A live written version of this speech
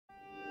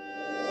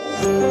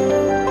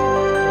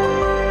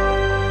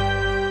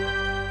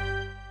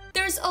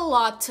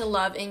lot to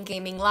love in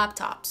gaming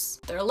laptops.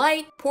 They're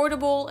light,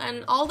 portable,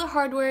 and all the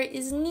hardware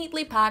is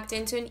neatly packed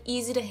into an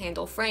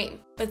easy-to-handle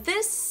frame. But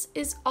this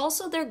is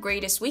also their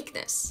greatest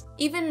weakness.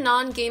 Even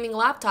non-gaming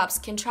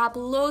laptops can trap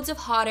loads of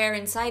hot air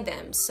inside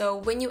them, so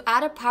when you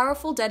add a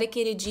powerful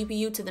dedicated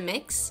GPU to the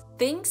mix,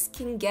 things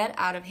can get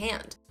out of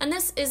hand. And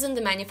this isn't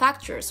the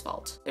manufacturer's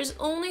fault. There's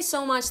only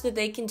so much that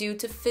they can do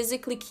to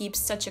physically keep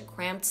such a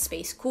cramped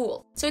space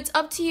cool. So it's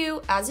up to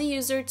you as a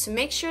user to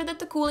make sure that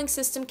the cooling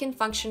system can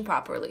function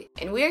properly.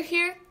 And we're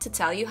here to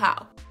tell you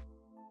how.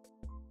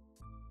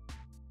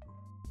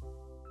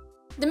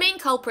 The main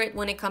culprit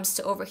when it comes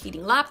to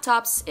overheating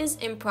laptops is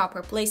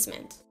improper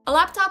placement. A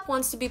laptop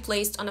wants to be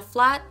placed on a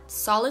flat,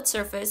 solid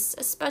surface,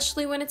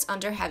 especially when it's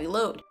under heavy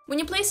load. When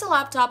you place a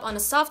laptop on a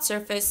soft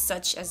surface,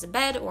 such as a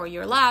bed or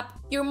your lap,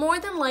 you're more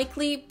than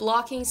likely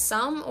blocking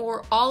some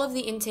or all of the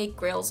intake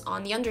grills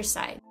on the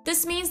underside.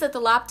 This means that the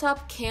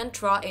laptop can't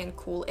draw in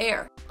cool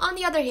air. On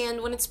the other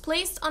hand, when it's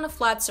placed on a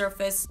flat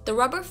surface, the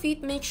rubber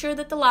feet make sure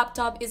that the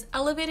laptop is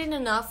elevated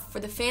enough for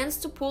the fans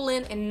to pull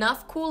in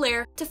enough cool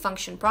air to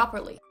function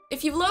properly.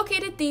 If you've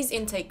located these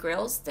intake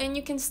grills, then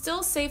you can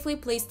still safely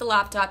place the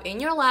laptop in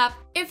your lap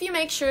if you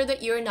make sure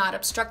that you're not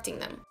obstructing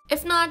them.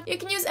 If not, you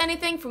can use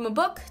anything from a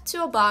book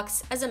to a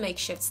box as a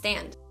makeshift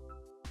stand.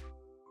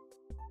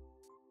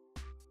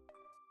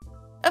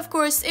 Of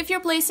course, if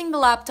you're placing the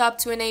laptop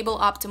to enable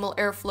optimal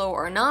airflow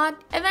or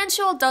not,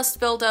 eventual dust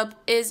buildup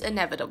is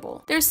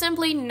inevitable. There's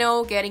simply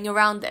no getting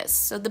around this,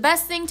 so the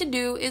best thing to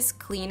do is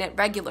clean it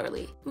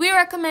regularly. We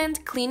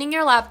recommend cleaning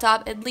your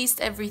laptop at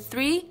least every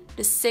 3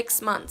 to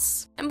 6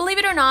 months. And believe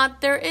it or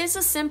not, there is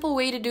a simple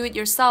way to do it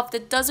yourself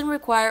that doesn't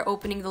require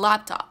opening the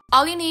laptop.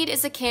 All you need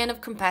is a can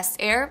of compressed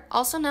air,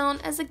 also known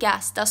as a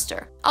gas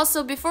duster.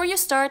 Also, before you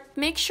start,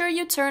 make sure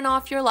you turn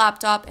off your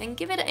laptop and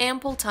give it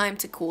ample time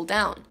to cool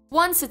down.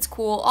 Once it's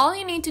cool, all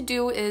you need to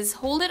do is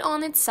hold it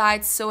on its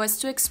sides so as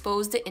to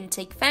expose the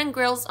intake fan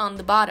grills on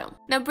the bottom.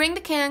 Now bring the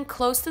can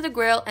close to the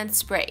grill and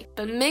spray,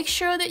 but make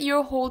sure that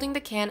you're holding the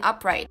can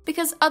upright,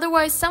 because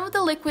otherwise some of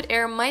the liquid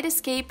air might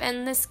escape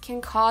and this can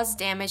cause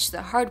damage to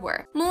the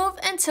hardware. Move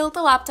and tilt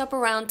the laptop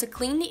around to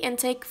clean the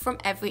intake from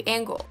every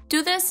angle.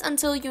 Do this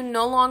until you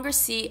no longer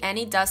see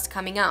any dust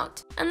coming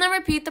out, and then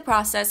repeat the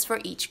process for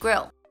each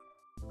grill.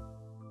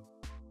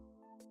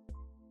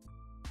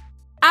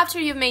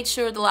 After you've made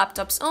sure the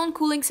laptop's own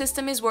cooling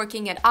system is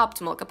working at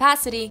optimal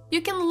capacity,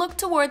 you can look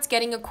towards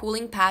getting a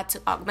cooling pad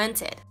to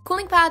augment it.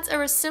 Cooling pads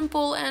are a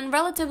simple and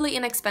relatively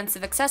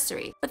inexpensive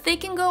accessory, but they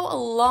can go a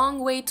long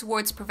way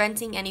towards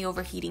preventing any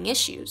overheating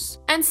issues.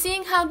 And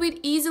seeing how we'd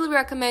easily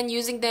recommend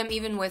using them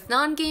even with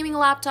non-gaming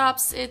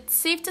laptops, it's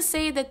safe to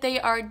say that they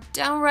are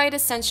downright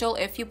essential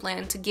if you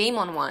plan to game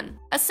on one.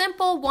 A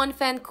simple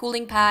one-fan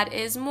cooling pad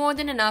is more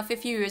than enough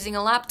if you're using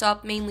a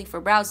laptop mainly for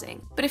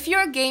browsing. But if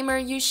you're a gamer,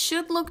 you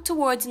should look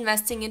towards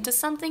investing into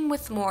something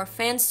with more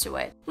fans to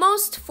it.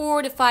 Most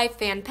 4 to 5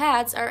 fan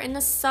pads are in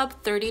the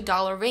sub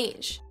 $30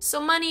 range, so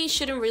money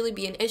shouldn't really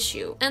be an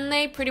issue, and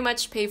they pretty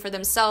much pay for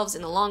themselves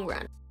in the long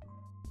run.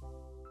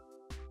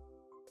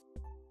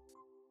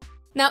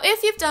 Now,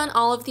 if you've done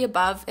all of the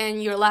above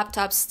and your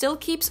laptop still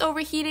keeps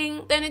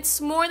overheating, then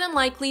it's more than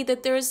likely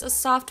that there's a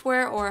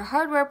software or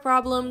hardware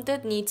problem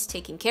that needs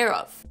taken care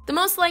of. The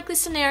most likely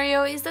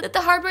scenario is that the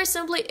hardware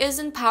simply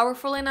isn't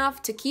powerful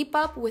enough to keep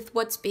up with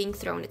what's being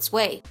thrown its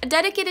way. A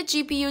dedicated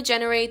GPU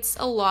generates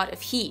a lot of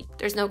heat.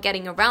 There's no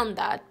getting around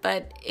that,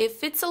 but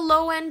if it's a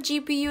low-end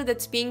GPU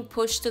that's being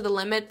pushed to the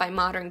limit by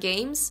modern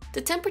games,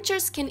 the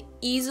temperatures can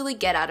easily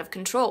get out of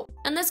control.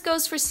 And this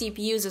goes for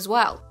CPUs as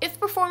well. If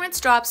performance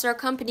drops are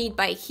accompanied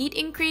by a heat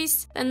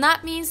increase, then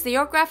that means that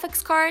your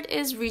graphics card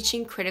is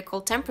reaching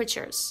critical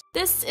temperatures.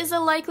 This is a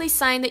likely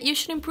sign that you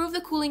should improve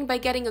the cooling by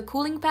getting a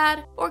cooling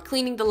pad or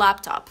cleaning the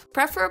laptop,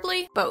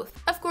 preferably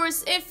both. Of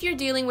course, if you're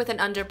dealing with an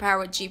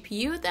underpowered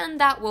GPU, then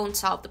that won't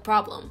solve the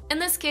problem. In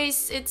this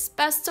case, it's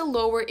best to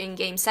lower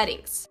in-game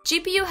settings.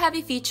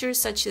 GPU-heavy features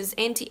such as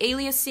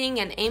anti-aliasing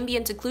and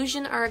ambient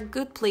occlusion are a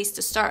good place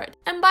to start.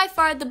 And by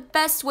far the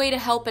best way to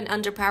help an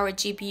underpowered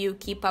GPU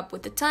keep up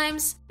with the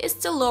times is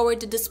to lower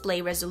the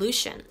display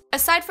resolution.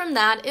 Aside from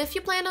that, if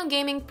you plan on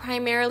gaming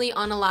primarily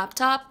on a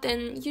laptop,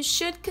 then you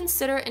should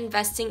consider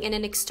investing in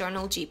an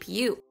external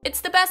GPU.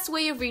 It's the best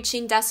way of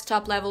reaching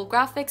desktop-level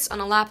graphics on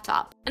a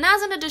laptop. And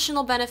as an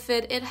additional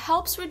benefit, it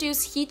helps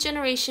reduce heat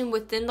generation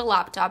within the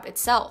laptop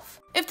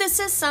itself. If this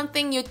is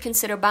something you'd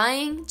consider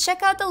buying,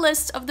 check out the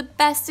list of the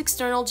best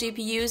external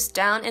GPUs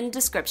down in the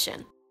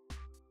description.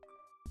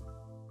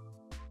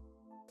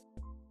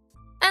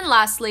 And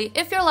lastly,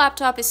 if your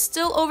laptop is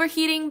still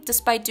overheating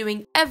despite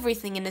doing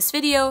everything in this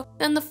video,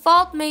 then the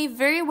fault may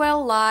very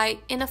well lie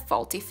in a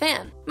faulty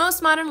fan.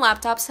 Most modern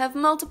laptops have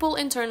multiple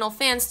internal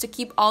fans to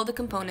keep all the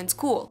components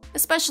cool,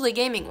 especially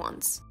gaming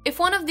ones. If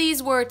one of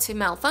these were to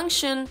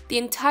malfunction, the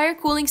entire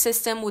cooling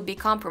system would be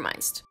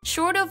compromised.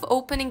 Short of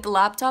opening the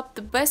laptop,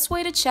 the best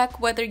way to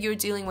check whether you're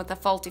dealing with a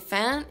faulty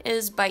fan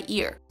is by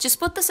ear. Just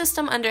put the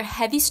system under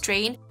heavy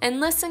strain and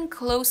listen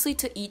closely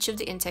to each of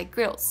the intake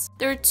grills.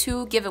 There are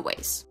 2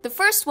 giveaways. The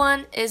first first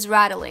one is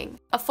rattling.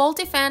 A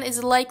faulty fan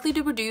is likely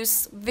to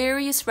produce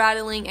various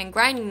rattling and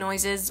grinding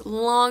noises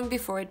long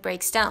before it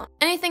breaks down.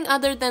 Anything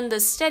other than the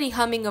steady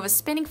humming of a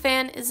spinning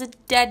fan is a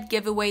dead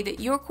giveaway that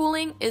your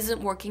cooling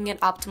isn't working at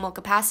optimal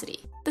capacity.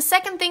 The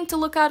second thing to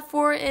look out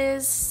for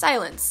is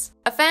silence.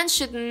 A fan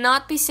should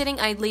not be sitting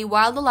idly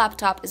while the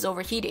laptop is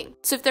overheating.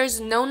 So if there's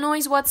no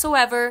noise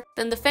whatsoever,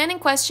 then the fan in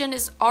question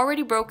is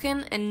already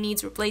broken and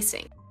needs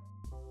replacing.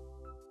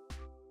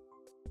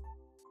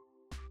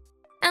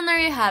 And there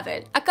you have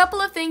it, a couple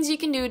of things you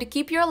can do to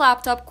keep your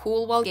laptop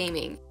cool while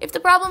gaming. If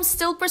the problem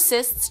still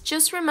persists,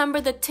 just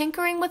remember that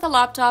tinkering with a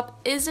laptop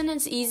isn't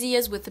as easy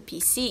as with a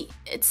PC.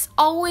 It's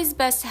always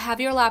best to have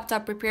your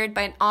laptop repaired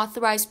by an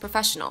authorized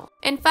professional.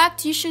 In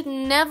fact, you should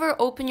never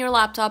open your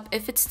laptop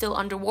if it's still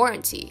under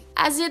warranty,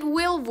 as it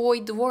will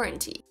void the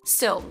warranty.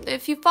 Still,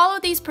 if you follow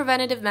these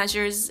preventative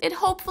measures, it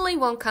hopefully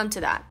won't come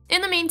to that.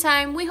 In the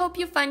meantime, we hope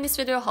you find this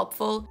video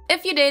helpful.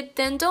 If you did,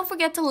 then don't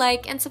forget to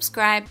like and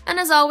subscribe. And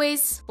as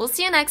always, we'll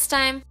see you next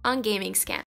time on Gaming Scan.